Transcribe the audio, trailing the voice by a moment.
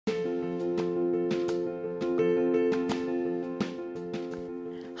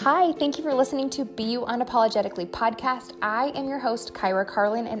Hi, thank you for listening to Be You Unapologetically podcast. I am your host, Kyra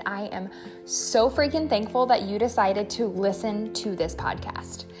Carlin, and I am so freaking thankful that you decided to listen to this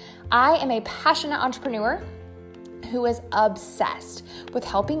podcast. I am a passionate entrepreneur who is obsessed with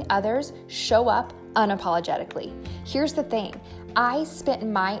helping others show up unapologetically. Here's the thing. I spent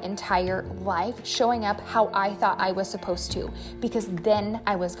my entire life showing up how I thought I was supposed to, because then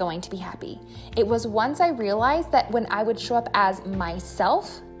I was going to be happy. It was once I realized that when I would show up as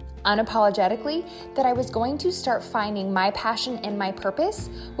myself, unapologetically, that I was going to start finding my passion and my purpose,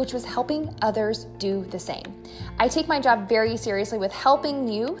 which was helping others do the same. I take my job very seriously with helping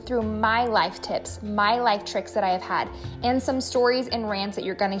you through my life tips, my life tricks that I have had, and some stories and rants that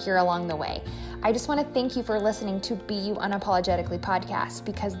you're going to hear along the way. I just want to thank you for listening to Be You Unapologetically podcast,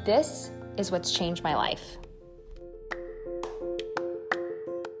 because this is what's changed my life.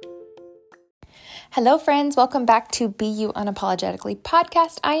 Hello, friends. Welcome back to Be You Unapologetically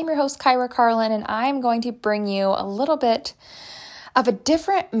podcast. I am your host, Kyra Carlin, and I'm going to bring you a little bit of a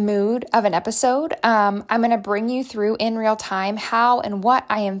different mood of an episode. I'm going to bring you through in real time how and what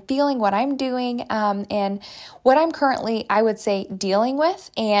I am feeling, what I'm doing, and what I'm currently, I would say, dealing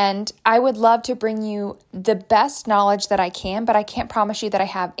with. And I would love to bring you the best knowledge that I can, but I can't promise you that I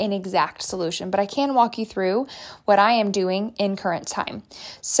have an exact solution, but I can walk you through what I am doing in current time.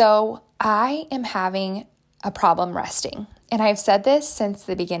 So I am having a problem resting. And I've said this since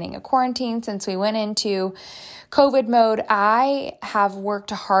the beginning of quarantine, since we went into COVID mode. I have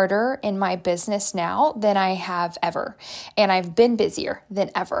worked harder in my business now than I have ever. And I've been busier than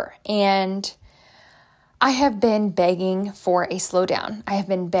ever. And I have been begging for a slowdown. I have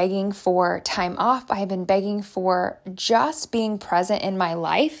been begging for time off. I have been begging for just being present in my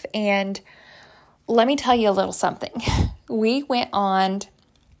life. And let me tell you a little something. We went on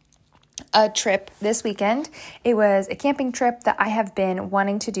a trip this weekend. It was a camping trip that I have been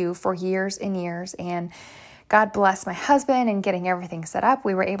wanting to do for years and years, and God bless my husband and getting everything set up.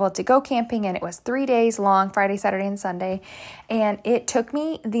 We were able to go camping, and it was 3 days long, Friday, Saturday, and Sunday, and it took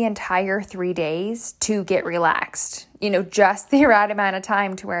me the entire 3 days to get relaxed, just the right amount of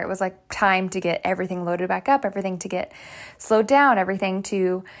time to where it was like time to get everything loaded back up, everything to get slowed down, everything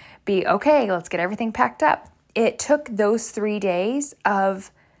to be okay, let's get everything packed up. It took those 3 days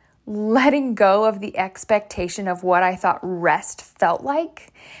of letting go of the expectation of what I thought rest felt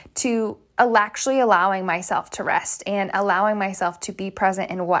like to actually allowing myself to rest and allowing myself to be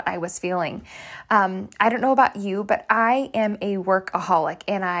present in what I was feeling. I don't know about you, but I am a workaholic,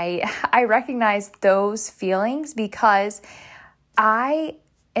 and I recognize those feelings because I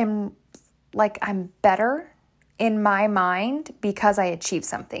am I'm better in my mind because I achieved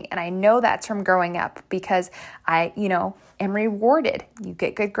something. And I know that's from growing up because I, am rewarded. You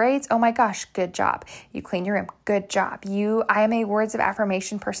get good grades. Oh my gosh, good job. You clean your room. Good job. I am a words of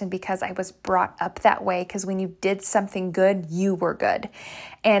affirmation person because I was brought up that way, because when you did something good, you were good.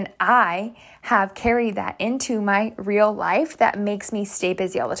 And I have carried that into my real life. That makes me stay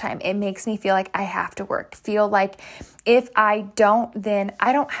busy all the time. It makes me feel like I have to work, feel like if I don't, then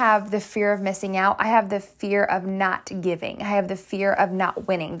I don't have the fear of missing out. I have the fear of not giving. I have the fear of not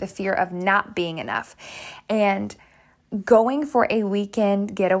winning, the fear of not being enough. And going for a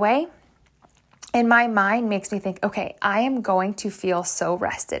weekend getaway in my mind makes me think, okay, I am going to feel so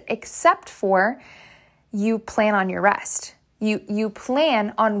rested, except for you plan on your rest. You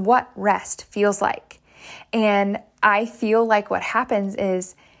plan on what rest feels like. And I feel like what happens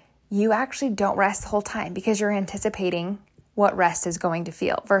is you actually don't rest the whole time because you're anticipating what rest is going to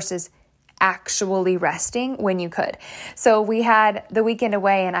feel versus actually resting when you could. So we had the weekend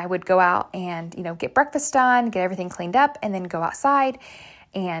away, and I would go out and, get breakfast done, get everything cleaned up, and then go outside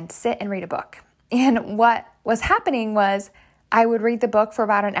and sit and read a book. And what was happening was I would read the book for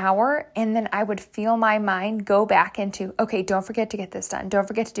about an hour, and then I would feel my mind go back into, okay, don't forget to get this done. Don't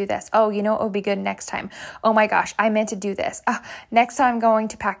forget to do this. Oh, it will be good next time. Oh my gosh, I meant to do this. Next time I'm going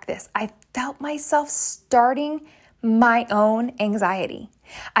to pack this. I felt myself starting my own anxiety.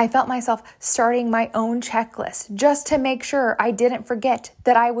 I felt myself starting my own checklist just to make sure I didn't forget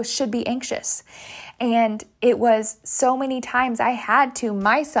that I should be anxious. And it was so many times I had to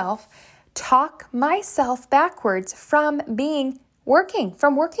myself talk myself backwards from working,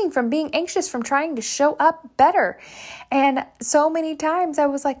 from being anxious, from trying to show up better. And so many times I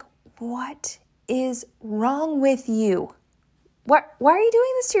was like, what is wrong with you? Why are you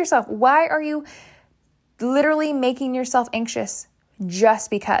doing this to yourself? Why are you literally making yourself anxious just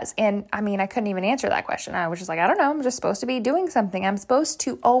because? And I couldn't even answer that question. I was just like, I don't know. I'm just supposed to be doing something. I'm supposed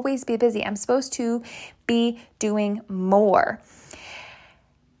to always be busy. I'm supposed to be doing more.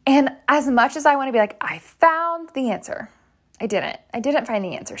 And as much as I want to be like, I found the answer, I didn't find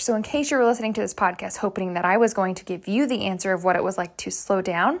the answer. So in case you were listening to this podcast hoping that I was going to give you the answer of what it was like to slow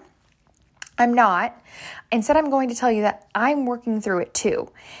down, I'm not. Instead, I'm going to tell you that I'm working through it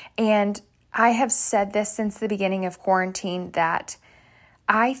too. And I have said this since the beginning of quarantine that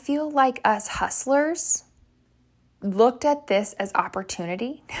I feel like us hustlers looked at this as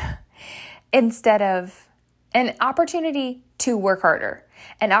opportunity instead of an opportunity to work harder,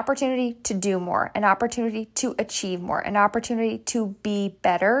 an opportunity to do more, an opportunity to achieve more, an opportunity to be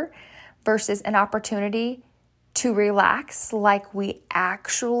better versus an opportunity to relax like we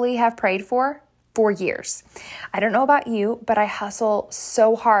actually have prayed for years. I don't know about you, but I hustle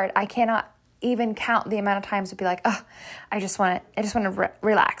so hard. I cannot even count the amount of times to be like, oh, I just want to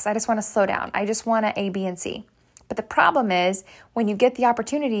relax. I just want to slow down. I just want to A, B, and C. But the problem is when you get the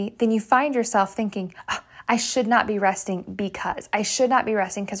opportunity, then you find yourself thinking, oh, I should not be resting because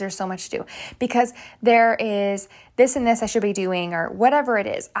there's so much to do, because there is this and this I should be doing, or whatever it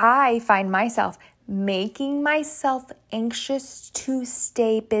is. I find myself making myself anxious to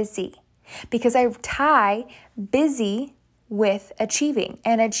stay busy because I tie busy with achieving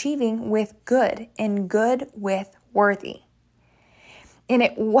and achieving with good and good with worthy. And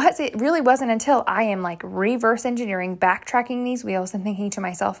it really wasn't until I am like reverse engineering, backtracking these wheels and thinking to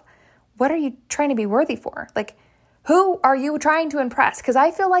myself, what are you trying to be worthy for? Like, who are you trying to impress? Because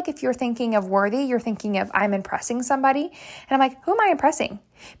I feel like if you're thinking of worthy, you're thinking of I'm impressing somebody. And I'm like, who am I impressing?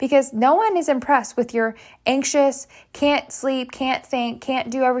 Because no one is impressed with your anxious, can't sleep, can't think, can't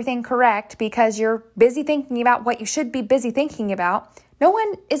do everything correct because you're busy thinking about what you should be busy thinking about. No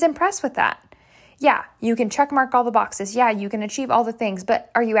one is impressed with that. Yeah, you can check mark all the boxes. Yeah, you can achieve all the things, but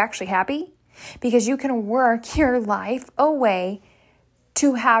are you actually happy? Because you can work your life away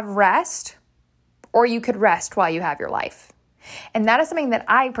to have rest, or you could rest while you have your life. And that is something that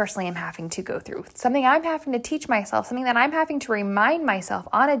I personally am having to go through, something I'm having to teach myself, something that I'm having to remind myself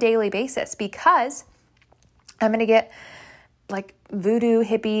on a daily basis, because I'm going to get like voodoo,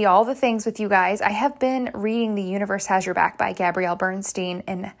 hippie, all the things with you guys. I have been reading The Universe Has Your Back by Gabrielle Bernstein,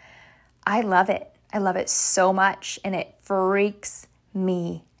 and I love it. I love it so much, and it freaks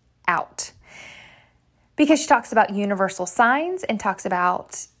me out. Because she talks about universal signs and talks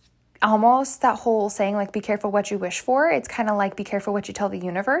about almost that whole saying, like, be careful what you wish for. It's kind of like, be careful what you tell the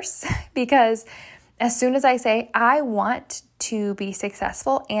universe. Because as soon as I say, I want to be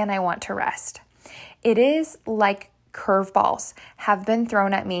successful and I want to rest, it is like curveballs have been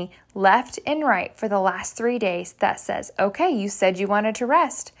thrown at me left and right for the last 3 days that says, okay, you said you wanted to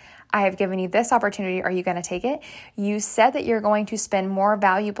rest. I have given you this opportunity. Are you going to take it? You said that you're going to spend more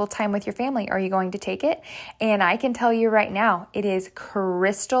valuable time with your family. Are you going to take it? And I can tell you right now, it is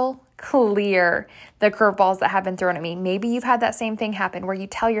crystal clear, the curveballs that have been thrown at me. Maybe you've had that same thing happen where you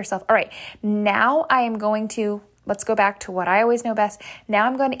tell yourself, all right, now I am going to, let's go back to what I always know best. Now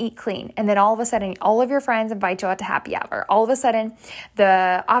I'm going to eat clean. And then all of a sudden, all of your friends invite you out to happy hour. All of a sudden,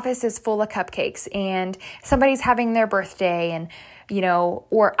 the office is full of cupcakes and somebody's having their birthday, and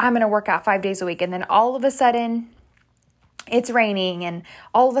or I'm going to work out 5 days a week. And then all of a sudden it's raining, and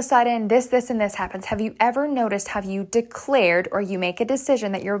all of a sudden this, and this happens. Have you ever noticed, have you declared, or you make a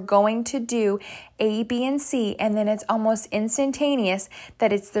decision that you're going to do A, B, and C, and then it's almost instantaneous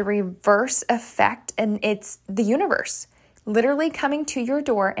that it's the reverse effect, and it's the universe literally coming to your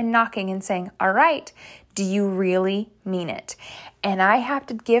door and knocking and saying, all right, do you really mean it? And I have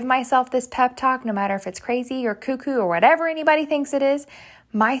to give myself this pep talk, no matter if it's crazy or cuckoo or whatever anybody thinks it is.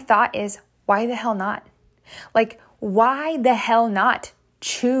 My thought is, why the hell not? Like, why the hell not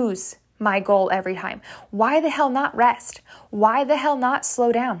choose my goal every time? Why the hell not rest? Why the hell not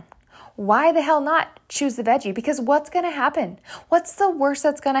slow down? Why the hell not choose the veggie? Because what's going to happen? What's the worst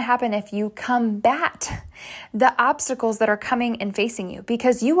that's going to happen if you combat the obstacles that are coming and facing you?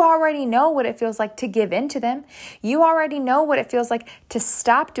 Because you already know what it feels like to give in to them. You already know what it feels like to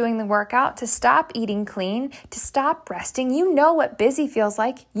stop doing the workout, to stop eating clean, to stop resting. You know what busy feels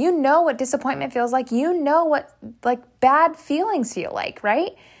like. You know what disappointment feels like. You know what bad feelings feel like,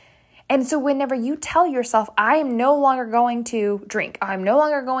 right? And so whenever you tell yourself, I am no longer going to drink, I'm no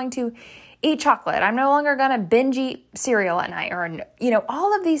longer going to eat chocolate, I'm no longer going to binge eat cereal at night, or,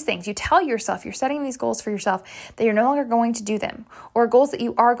 all of these things, you tell yourself, you're setting these goals for yourself that you're no longer going to do them, or goals that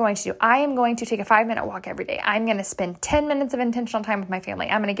you are going to do. I am going to take a 5-minute walk every day. I'm going to spend 10 minutes of intentional time with my family.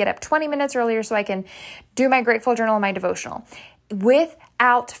 I'm going to get up 20 minutes earlier so I can do my grateful journal and my devotional.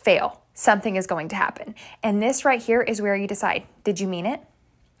 Without fail, something is going to happen. And this right here is where you decide, did you mean it?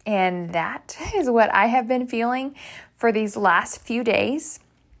 And that is what I have been feeling for these last few days.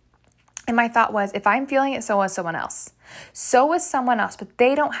 And my thought was, if I'm feeling it, so was someone else. So was someone else, but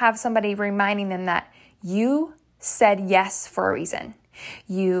they don't have somebody reminding them that you said yes for a reason.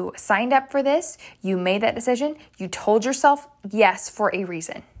 You signed up for this, you made that decision, you told yourself yes for a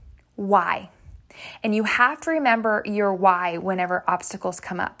reason. Why? And you have to remember your why whenever obstacles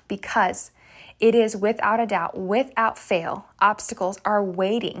come up, because it is without a doubt, without fail, obstacles are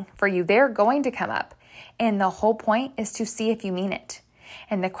waiting for you. They're going to come up. And the whole point is to see if you mean it.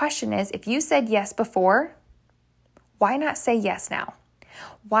 And the question is, if you said yes before, why not say yes now?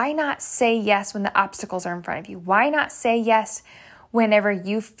 Why not say yes when the obstacles are in front of you? Why not say yes whenever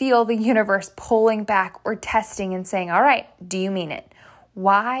you feel the universe pulling back or testing and saying, all right, do you mean it?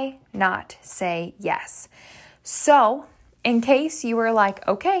 Why not say yes? So, in case you were like,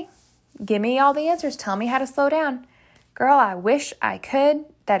 okay, give me all the answers, tell me how to slow down. Girl, I wish I could.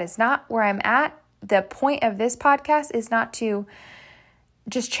 That is not where I'm at. The point of this podcast is not to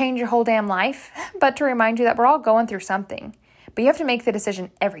just change your whole damn life, but to remind you that we're all going through something. But you have to make the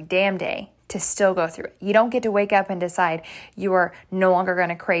decision every damn day to still go through it. You don't get to wake up and decide you are no longer going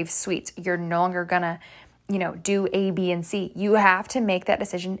to crave sweets. You're no longer going to, do A, B, and C. You have to make that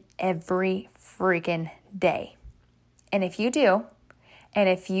decision every freaking day. And if you do, and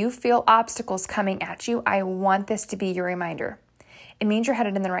if you feel obstacles coming at you, I want this to be your reminder. It means you're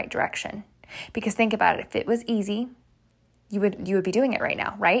headed in the right direction. Because think about it. If it was easy, you would be doing it right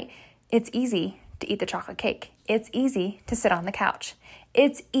now, right? It's easy to eat the chocolate cake. It's easy to sit on the couch.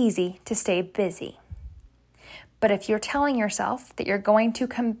 It's easy to stay busy. But if you're telling yourself that you're going to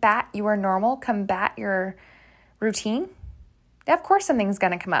combat your normal, combat your routine, of course something's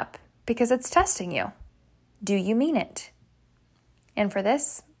going to come up because it's testing you. Do you mean it? And for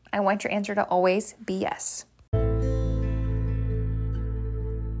this, I want your answer to always be yes.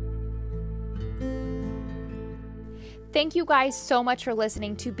 Thank you guys so much for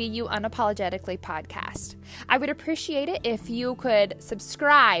listening to Be You Unapologetically podcast. I would appreciate it if you could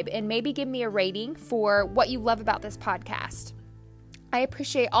subscribe and maybe give me a rating for what you love about this podcast. I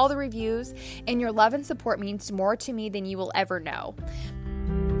appreciate all the reviews, and your love and support means more to me than you will ever know.